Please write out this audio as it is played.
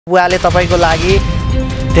बुवाले तपाईको लागि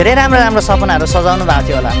धेरै राम्रो सपनाहरू सजाउनु भएको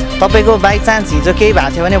थियो होला। तपाईको बाइ चान्स हिजो केही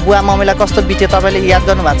भएको थियो भने बुवा मम्मीलाई कस्तो बित्यो तपाईले याद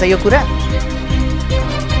गर्नु भएको छ यो कुरा?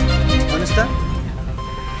 भन्नुस् त।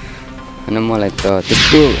 हैन मलाई त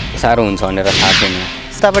त्यस्तो साह्रो हुन्छ भनेर थाहा छैन।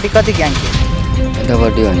 उतापट्टि कति ग्याङ थियो?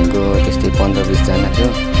 यतापट्टि भनेको त्यस्तै 15-20 जना थियो।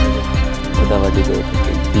 उतापट्टिको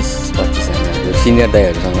 20-25 जना थियो। सिनियर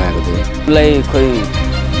दाइहरुसँग आएको थियो। उसलाई खोइ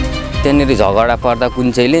त्यहाँनेर झगडा पर्दा कुन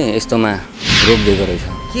चाहिँले यस्तोमा रोकिदिएको रहेछ।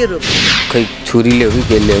 के रोक? खै छुरीले हो कि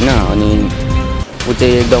केले हैन। अनि उ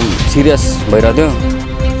चाहिँ एकदम सिरियस भइरहेको थियो।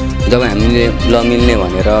 जब हामीले ल मिल्ने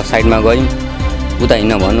भनेर साइडमा गयौँ, उता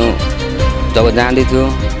हिँड्न भन्नु जब जाँदै थियो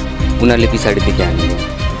उनीहरूले पछाडिदेखि हानेको।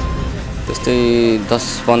 त्यस्तै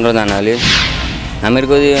 10-15 जनाले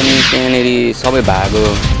हामीहरूको अनि त्यहाँनेर सबै भागो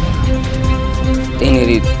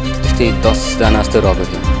त्यहाँनेर त्यस्तै 10 जना जस्तो रहेको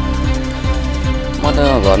थियो। म त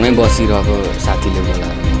घरमै बसिरहेको साथीले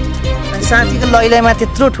बोलाएर। साथीको लैलैमा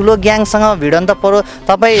त्यत्रो ठुलो ग्याङसँग भिडन त परो।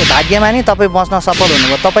 तपाईँ भाग्यमानी तपाईँ बच्न सफल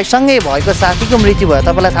हुनुभयो। तपाईँसँगै भएको साथीको मृत्यु भयो,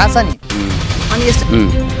 तपाईँलाई थाहा छ नि। अनि यस्तो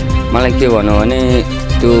मलाई के भन्नु भने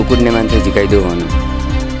त्यो कुट्ने मान्छे झिकाइदियो भन्नु।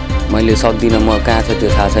 मैले सक्दिनँ, म कहाँ छ त्यो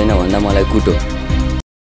थाहा छैन भन्दा मलाई कुटो।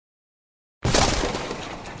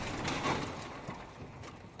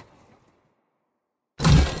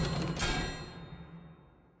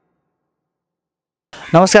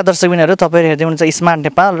 नमस्कार दर्शकबिनहरू, तपाईहरु हेर्दै हुनुहुन्छ स्मार्ट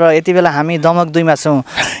नेपाल र यति बेला हामी दमक 2 मा छौँ।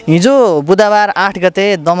 हिजो बुधबार 8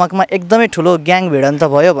 गते दमकमा एकदमै ठुलो ग्याङ भिडन्त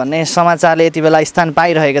भयो भन्ने समाचारले यति बेला स्थान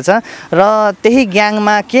पाइरहेको छ र त्यही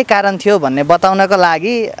ग्याङमा के कारण थियो भन्ने बताउनको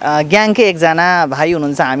लागि ग्याङकै एकजना भाइ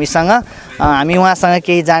हुनुहुन्छ हामीसँग। हामी उहाँसँग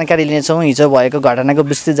केही जानकारी लिनेछौँ। हिजो भएको घटनाको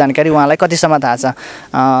विस्तृत जानकारी उहाँलाई कतिसम्म थाहा छ।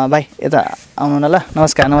 भाइ यता आउनु न ल।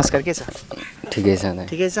 नमस्कार के छ? ठिकै छ।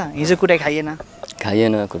 ठिकै छ। हिजो कुटाइ खाइएन?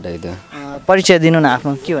 खाइएन कुटाइ त। परिचय दिनु न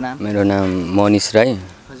आफ्नो, के हो नाम? मेरो नाम मनिष राई।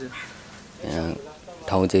 हजुर।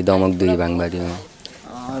 ठाउँ चाहिँ दमक 2 बाङबाडी हो।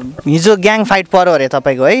 हिजो ग्याङ फाइट पर्यो अरे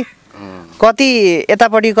तपाईँको है? कति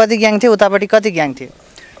यतापट्टि कति ग्याङ थियो, उतापट्टि कति ग्याङ थियो?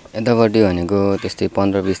 यतापट्टि भनेको त्यस्तै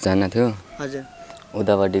 15-20 जना थियो। हजुर।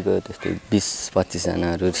 उतापट्टिको त्यस्तै 20-25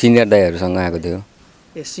 जनाहरू सिनियर दाइहरुसँग आएको थियो।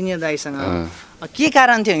 ए सिनियर दाइसँग। के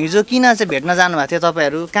कारण थियो हिजो? किन चाहिँ भेट्न जानुभएको थियो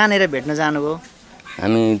तपाईँहरू? कहाँनिर भेट्न जानुभयो?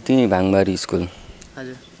 हामी त्यही बाङबारी स्कुल।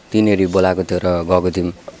 हजुर। तिनीहरू बोलाएको थियो र गएको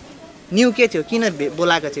थियौँ। न्यू के थियो? किन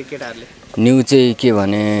बोलाएको थियो केटाहरूले? न्यू चाहिँ के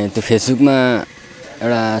भने त्यो फेसबुकमा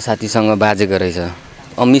एउटा साथीसँग बाजेको रहेछ,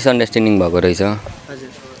 मिसअन्डरस्ट्यान्डिङ भएको रहेछ। हजुर।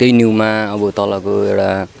 त्यही न्यूमा अब तलको एउटा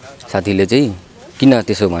साथीले चाहिँ किन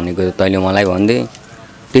त्यसो भनेको तैँले मलाई भनिदे,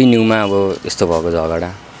 त्यही न्यूमा अब यस्तो भएको झगडा।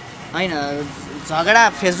 होइन झगडा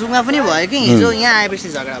फेसबुकमा पनि भयो कि हिजो यहाँ आएपछि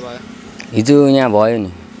झगडा भयो? हिजो यहाँ भयो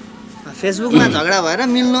नि। फेसबुकमा झगडा भएर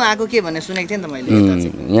मिल्नु आएको के भन्ने सुनेको थिएँ नि त मैले।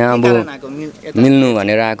 यहाँ अब मिल्नु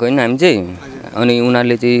भनेर आएको होइन हामी चाहिँ। अनि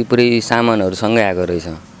उनीहरूले चाहिँ पुरै सामानहरूसँगै आएको रहेछ।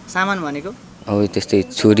 सामान भनेको? अब त्यस्तै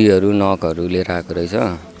छुरीहरू नखहरू लिएर आएको रहेछ।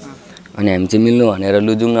 अनि हामी चाहिँ मिल्नु भनेर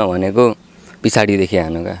लुजुङ न भनेको पछाडिदेखि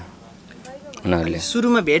हानु क्या उनीहरूले।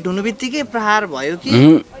 सुरुमा भेट हुनु बित्तिकै प्रहार भयो कि?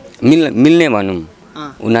 मिल्ने भनौँ,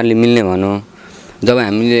 उनीहरूले मिल्ने भनौँ। जब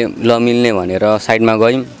हामीले ल मिल्ने भनेर साइडमा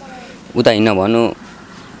गयौँ, उता हिँड्न भन्नु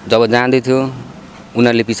जब जाँदै थियो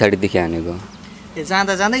उनीहरूले पछाडिदेखि हानेको।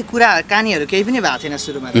 जाँदा जाँदै कुरा कानीहरू केही पनि भएको थिएन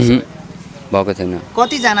सुरुमा? भएको थिएन।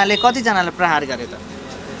 कतिजनाले प्रहार गरे त?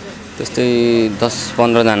 त्यस्तै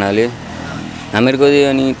 10-15 जनाले हामीहरूको।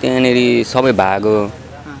 अनि त्यहाँनेर सबै भागो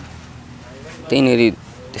त्यहीँनेर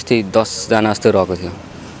त्यस्तै 10 जना जस्तो रहेको थियो।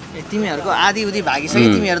 तिमीहरूको आधी उधी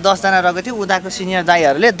भागिसक्यो, तिमीहरू 10 जना रहेको थियो। उदाको सिनियर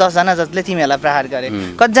दाइहरूले 10 जना जतिले तिमीहरूलाई प्रहार गरे।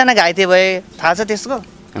 कतिजना घाइते भए थाहा छ त्यसको?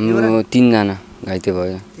 हाम्रो 3 जना घाइते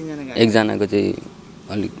भयो। एकजनाको चाहिँ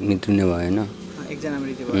अलिक मृत्यु नै भएन। एकजना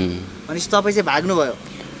मृत्यु भयो। भनेपछि तपाईँ चाहिँ भाग्नुभयो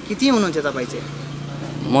कि त्यहीँ हुनुहुन्थ्यो तपाईँ चाहिँ?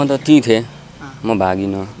 म त त्यहीँ थिएँ, म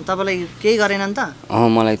भागिनँ। तपाईँलाई केही गरेन नि त?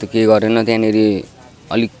 मलाई त केही गरेन। त्यहाँनेर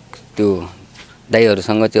अलिक त्यो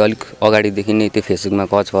दाइहरूसँग चाहिँ अलिक अगाडिदेखि नै त्यो फेसबुकमा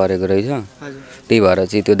कच परेको रहेछ। त्यही भएर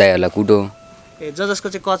चाहिँ त्यो दाइहरूलाई कुटो। जसको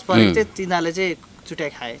चाहिँ कच परेको थियो तिनीहरूले चाहिँ चुटाइ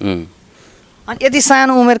खाए। अनि यति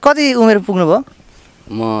सानो उमेर, कति उमेर पुग्नुभयो?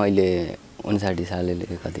 म अहिले 59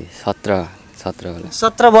 सालले कति 17 होला।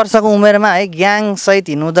 17 वर्षको उमेरमा है ग्याङ सहित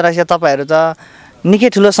हिँड्नुहुँदो रहेछ तपाईँहरू त। निकै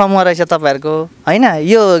ठुलो समूह रहेछ तपाईँहरूको होइन?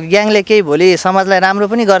 यो ग्याङले केही भोलि समाजलाई राम्रो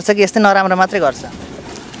पनि गर्छ कि यस्तै नराम्रो मात्रै गर्छ?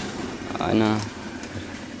 होइन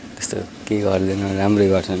त्यस्तो केही गर्दैन, राम्रै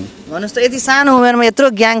गर्छन्। भन्नुहोस् त, यति सानो उमेरमा यत्रो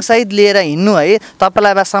ग्याङ सहित लिएर हिँड्नु है,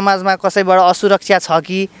 तपाईँलाई बा समाजमा कसैबाट असुरक्षा छ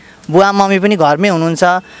कि? बुवा मम्मी पनि घरमै हुनुहुन्छ,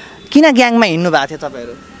 किन ग्याङमा हिँड्नु भएको थियो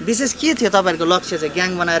तपाईँहरू? विशेष के थियो तपाईँहरूको लक्ष्य चाहिँ ग्याङ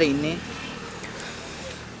बनाएर हिँड्ने?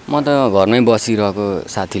 म त घरमै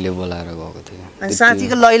बसिरहेको साथीले बोलाएर गएको थिएँ। अनि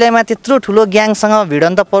साथीको लैलैमा त्यत्रो ठुलो ग्याङसँग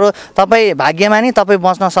भिडन त परो। तपाईँ भाग्यमानी तपाईँ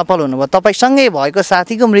बच्न सफल हुनुभयो। तपाईँसँगै भएको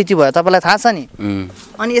साथीको मृत्यु भयो, तपाईँलाई थाहा छ नि।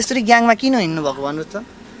 अनि यसरी ग्याङमा किन हिँड्नु भएको भन्नुहोस् त?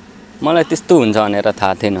 मलाई त्यस्तो हुन्छ भनेर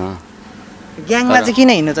थाहा थिएन। ग्याङमा चाहिँ किन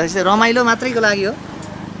हिँड्नु त? रमाइलो मात्रैको लागि हो?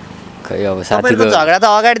 खै अब तपाईँहरूको साथीको झगडा त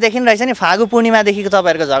अगाडिदेखि रहेछ नि, फागु पूर्णिमादेखिको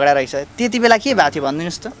तपाईँहरूको झगडा रहेछ। त्यति बेला के भएको थियो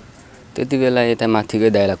भनिदिनुहोस् त? त्यति बेला यता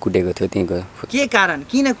माथिकै दाइला कुटेको थियो त्यहीँको। के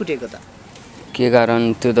कारण, किन कुटेको त? के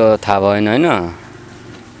कारण त्यो त थाहा भएन होइन।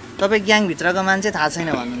 तपाईँ ग्याङभित्रको मान्छे थाहा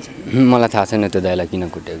छैन भन्नुहुन्छ? मलाई थाहा छैन त्यो दाइलाई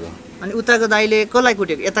किन कुटेको। अनि उताको दाइले कसलाई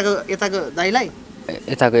कुटेको? यताको दाइलाई?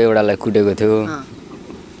 यताको एउटालाई कुटेको थियो।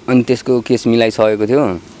 अनि त्यसको केस मिलाइसकेको थियो।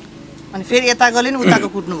 अनि फेरि यताकोले नि उताको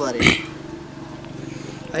कुट्नु पऱ्यो?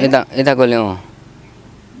 यताकोले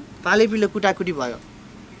पालैपिलो कुटाकुटी भयो।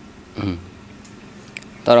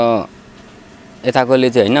 तर यताकोले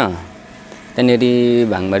चाहिँ होइन, त्यहाँनिर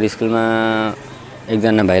भाङबारी स्कुलमा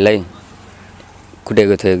एकजना भाइलाई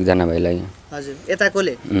कुटेको थियो, एकजना भाइलाई। हजुर,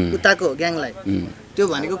 यताकोले उताको ग्याङलाई? त्यो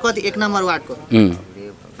भनेको कति, 1 नम्बर वार्डको?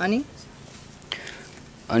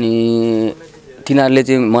 अनि तिनीहरूले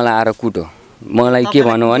चाहिँ मलाई आएर कुट्यो। मलाई के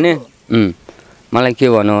भन्नु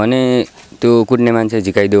भने त्यो कुट्ने मान्छे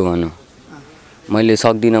झिकाइदेऊ भन्नु। मैले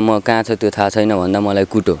सक्दिनँ, म कहाँ छ त्यो थाहा छैन भन्दा मलाई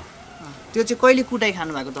कुट्यो। त्यो चाहिँ कहिले कुटाइ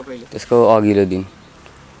खानु भएको तपाईँले? त्यसको अघिल्लो दिन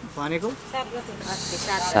भनेको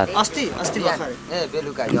अस्ति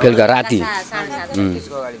बेलुका राति।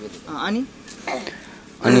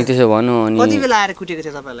 अनि त्यसो भनौँ। अनि कति बेला आएर कुटेको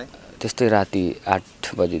थियो तपाईँलाई? त्यस्तै राति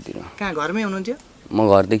 8 बजीतिर। कहाँ, घरमै हुनुहुन्थ्यो? म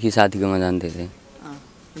घरदेखि साथीकोमा जान्थेँ थिएँ।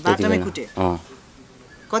 बाटोमै कुटे?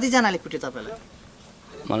 कतिजनाले कुट्यो तपाईँलाई?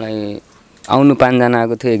 मलाई आउनु 5 जना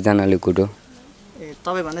आएको थियो, 1 जनाले कुट्यो। ए,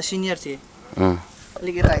 तपाईँभन्दा सिनियर थिए?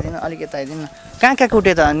 अलिक यता आइदिनु न। कहाँ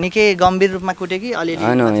कुटे त? निकै गम्भीर रूपमा कुटे कि अलिअलि?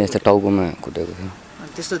 होइन, यस्तो टाउकोमा कुटेको थियो।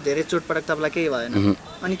 त्यस्तो धेरै चोटपटक तपाईँलाई केही भएन?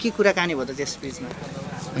 अनि के कुराकानी भयो त त्यस बिचमा?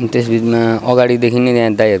 अनि त्यस बिचमा अगाडिदेखि नै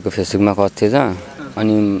त्यहाँ दाइहरूको फेसबुकमा कथ्थेछ।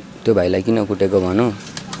 अनि त्यो भाइलाई किन कुटेको भनौँ।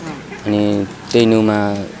 अनि त्यही न्युमा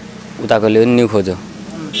उताकोले पनि न्यु खोज्यो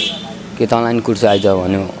कि तँलाई नि कुट्छु आइज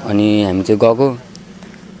भन्यो। अनि हामी चाहिँ गएको,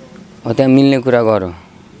 त्यहाँ मिल्ने कुरा गऱ्यो।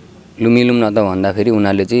 लु मिलौँ न त भन्दाखेरि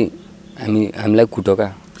उनीहरूले चाहिँ हामीलाई कुट्यो क्या।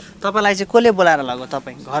 तपाईँलाई चाहिँ कसले बोलाएर लग्यो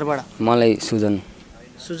तपाईँ घरबाट? मलाई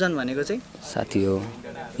सुजन भनेको चाहिँ साथी हो,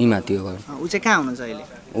 यहीँ माथि हो घर। ऊ चाहिँ कहाँ हुनुहुन्छ अहिले?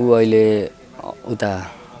 ऊ अहिले उता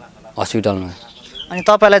हस्पिटलमा। अनि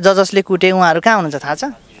तपाईँलाई जसले कुटे उहाँहरू कहाँ हुनुहुन्छ थाहा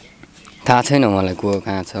छ? थाहा छैन मलाई को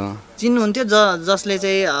कहाँ छ। चिन्नुहुन्थ्यो जसले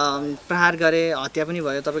चाहिँ प्रहार गरे, हत्या पनि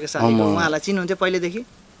भयो तपाईँको साथीको, उहाँलाई चिन्नुहुन्थ्यो पहिलेदेखि?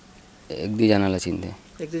 1-2 जनालाई चिन्थेँ।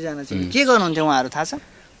 1-2 जना चिन्थ्यो। के गर्नुहुन्थ्यो उहाँहरू थाहा छ?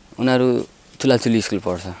 उनीहरू चुलाचुली स्कुल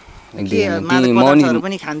पढ्छ। मादक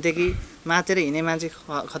पनि खान्थे कि मातेर हिँड्ने मान्छे,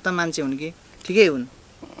 खत्तम मान्छे हुन् कि ठिकै हुन्?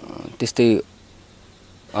 त्यस्तै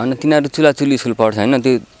होइन, तिनीहरू चुलाचुली स्कुल पढ्छ होइन।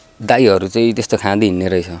 त्यो दाइहरू चाहिँ त्यस्तो खाँदै हिँड्ने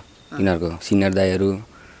रहेछ। तिनीहरूको सिनियर दाइहरू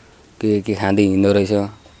के खाँदै हिँड्दो रहेछ।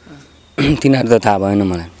 तिनीहरू त थाहा भएन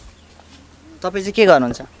मलाई। तपाईँ चाहिँ के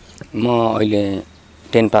गर्नुहुन्छ? म अहिले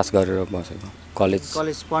 10 पास गरेर बसेको,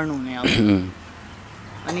 कलेज पढ्नु हुने अब।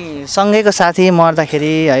 अनि सँगैको साथी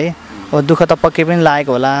मर्दाखेरि है दुःख त पक्कै पनि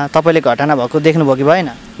लागेको होला। तपाईँले घटना भएको देख्नुभयो कि भएन?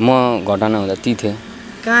 म घटना हुँदा ती थिएँ।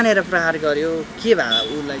 कहाँनिर प्रहार गर्यो, के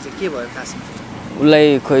भयो उसलाई चाहिँ, के भयो खासमा?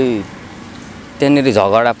 उसलाई खोइ त्यहाँनिर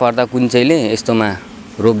झगडा पर्दा कुन चाहिँले यस्तोमा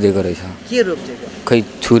रोकिदिएको रहेछ। के रोकिदिएको? खै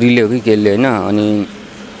छुरीले हो कि केले होइन। अनि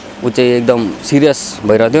ऊ चाहिँ एकदम सिरियस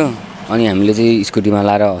भइरहेको थियो। अनि हामीले चाहिँ स्कुटीमा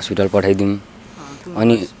लाएर हस्पिटल पठाइदियौँ।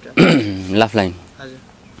 अनि लाफलाइन।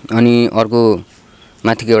 अनि अर्को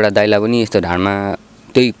माथिको एउटा दाइला पनि यस्तो ढाडमा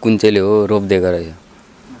त्यही कुन्चेले हो रोपिदिएको रहेछ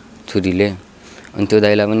छुरीले। अनि त्यो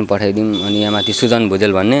दाइला पनि पठाइदिउँ। अनि यहाँ माथि सुजन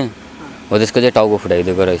भुजेल भन्ने हो, त्यसको चाहिँ टाउको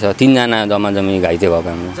फुटाइदिएको रहेछ। 3 जना जम्मी घाइते भएको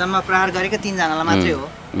हाम्रो। जम्मा प्रहार गरेको 3 जनालाई मात्रै हो,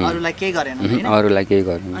 अरूलाई केही गरेन हैन? अरूलाई केही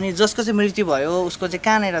गरेन। अनि जसको चाहिँ मृत्यु भयो उसको चाहिँ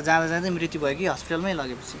कहाँनिर जाँदै मृत्यु भयो कि हस्पिटलमै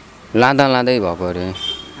लगेपछि? लाँदै भएको अरे।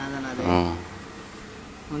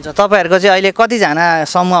 हुन्छ, तपाईँहरूको चाहिँ अहिले कतिजना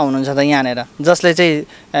समूह हुनुहुन्छ त यहाँनिर जसले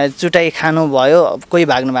चाहिँ चुटाइ खानुभयो, कोही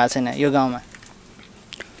भाग्नु भएको छैन यो गाउँमा?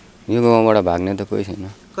 यो गाउँबाट भाग्ने त कोही छैन।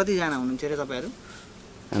 कतिजना हुनुहुन्थ्यो अरे तपाईँहरू?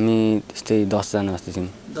 हामी त्यस्तै 10 जना जस्तो छौँ।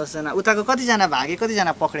 10 जना। उताको कतिजना भागे,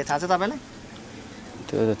 कतिजना पक्रे थाहा छ तपाईँलाई?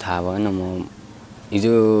 त्यो त थाहा भएन। म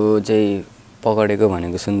हिजो चाहिँ पकडेको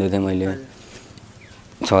भनेको सुन्दै थिएँ मैले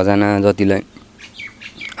 6 जना जतिलाई।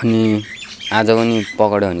 अनि आज पनि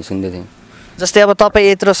पक्ड्यो भने सुन्दै थिएँ। जस्तै अब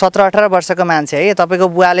तपाईँ यत्रो 17-18 वर्षको मान्छे है, तपाईँको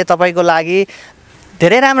बुवाले तपाईँको लागि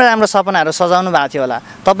धेरै राम्रो सपनाहरू सजाउनु भएको थियो होला।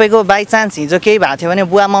 तपाईँको बाई चान्स हिजो केही भएको थियो भने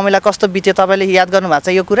बुवा मम्मीलाई कस्तो बित्यो तपाईँले याद गर्नु भएको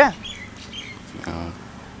छ यो कुरा?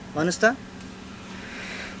 भन्नुहोस् त।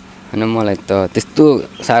 होइन, मलाई त त्यस्तो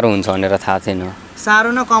साह्रो हुन्छ भनेर थाहा छैन।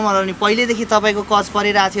 साह्रो न कम होला नि पहिलेदेखि तपाईँको कच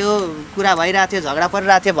परिरहेको थियो कुरा भइरहेको थियो झगडा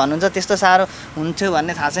परिरहेको थियो भन्नुहुन्छ त्यस्तो साह्रो हुन्थ्यो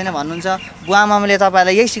भन्ने थाहा छैन भन्नुहुन्छ बुवा मम्मीले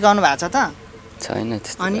तपाईँलाई यही सिकाउनु भएको छ त छैन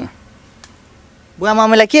त्यस्तो अनि बुवा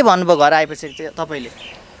मम्मीलाई के भन्नुभयो घर आएपछि तपाईँले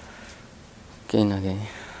केही न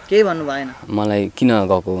केही भन्नु भएन मलाई किन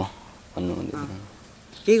गएको भन्नु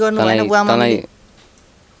केही गर्नु भएन बुवा मम्मीले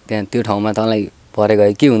त्यहाँ त्यो ठाउँमा तँलाई परे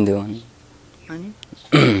गए के हुन्थ्यो अनि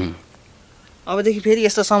अबदेखि फेरि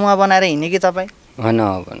यस्तो समूह बनाएर हिँड्ने कि तपाईँ होइन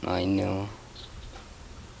हिँड्ने हो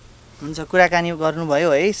हुन्छ कुराकानी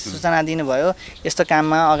गर्नुभयो है सूचना दिनुभयो यस्तो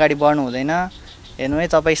काममा अगाडि बढ्नु हुँदैन हेर्नु है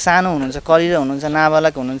तपाईँ सानो हुनुहुन्छ कलिलो हुनुहुन्छ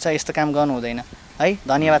नाबालक हुनुहुन्छ यस्तो काम गर्नु हुँदैन है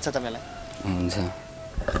धन्यवाद छ तपाईँलाई हुन्छ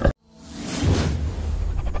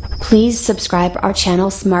Please subscribe our channel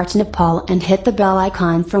Smart Nepal and hit the bell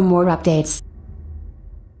icon for more updates.